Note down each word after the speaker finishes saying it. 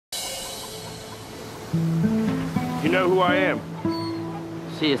You know who I am.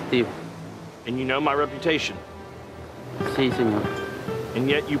 Sí, Steve. And you know my reputation. Sí, señor. And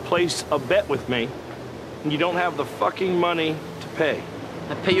yet you place a bet with me, and you don't have the fucking money to pay.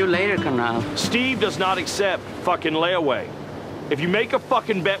 I'll pay you later, carnal. Steve does not accept fucking layaway. If you make a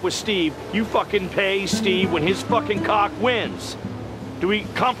fucking bet with Steve, you fucking pay Steve when his fucking cock wins. Do we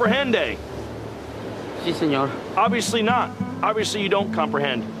comprehende? Sí, señor. Obviously not. Obviously you don't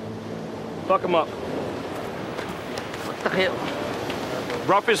comprehend. Fuck him up. What the hell?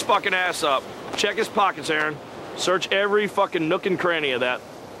 Rough his fucking ass up. Check his pockets, Aaron. Search every fucking nook and cranny of that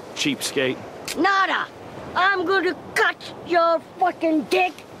cheapskate. Nada! I'm gonna cut your fucking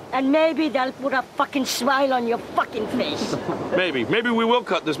dick, and maybe they'll put a fucking smile on your fucking face. Maybe. Maybe we will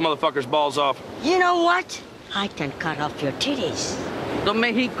cut this motherfucker's balls off. You know what? I can cut off your titties. Don't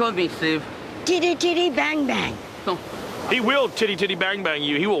make him call me, Steve. Titty, titty, bang, bang. No. He will titty titty bang bang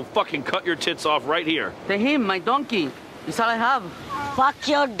you. He will fucking cut your tits off right here. To him, my donkey. It's all I have. Fuck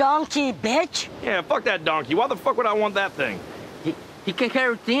your donkey, bitch. Yeah, fuck that donkey. Why the fuck would I want that thing? He can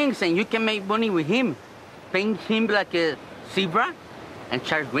carry things, and you can make money with him. Paint him like a zebra and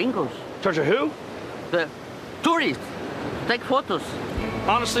charge gringos. Charge a who? The tourists. Take photos.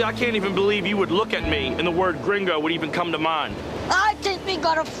 Honestly, I can't even believe you would look at me and the word gringo would even come to mind. I think we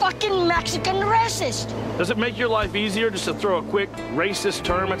got a fucking Mexican racist. Does it make your life easier just to throw a quick racist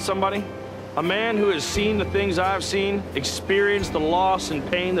term at somebody? A man who has seen the things I've seen, experienced the loss and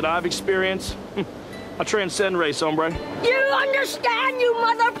pain that I've experienced. I transcend race, hombre. You understand, you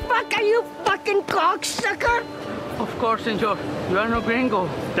motherfucker, you fucking cocksucker? Of course, senor. You are no gringo.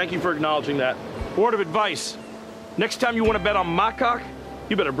 Thank you for acknowledging that. Word of advice. Next time you want to bet on my cock,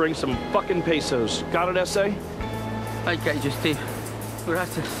 you better bring some fucking pesos. Got it, S.A.? I got you, Steve.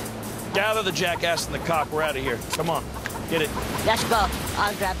 Gracias. Gather the jackass and the cock. We're out of here. Come on. Get it. Let's go.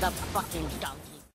 I'll grab the fucking donkey.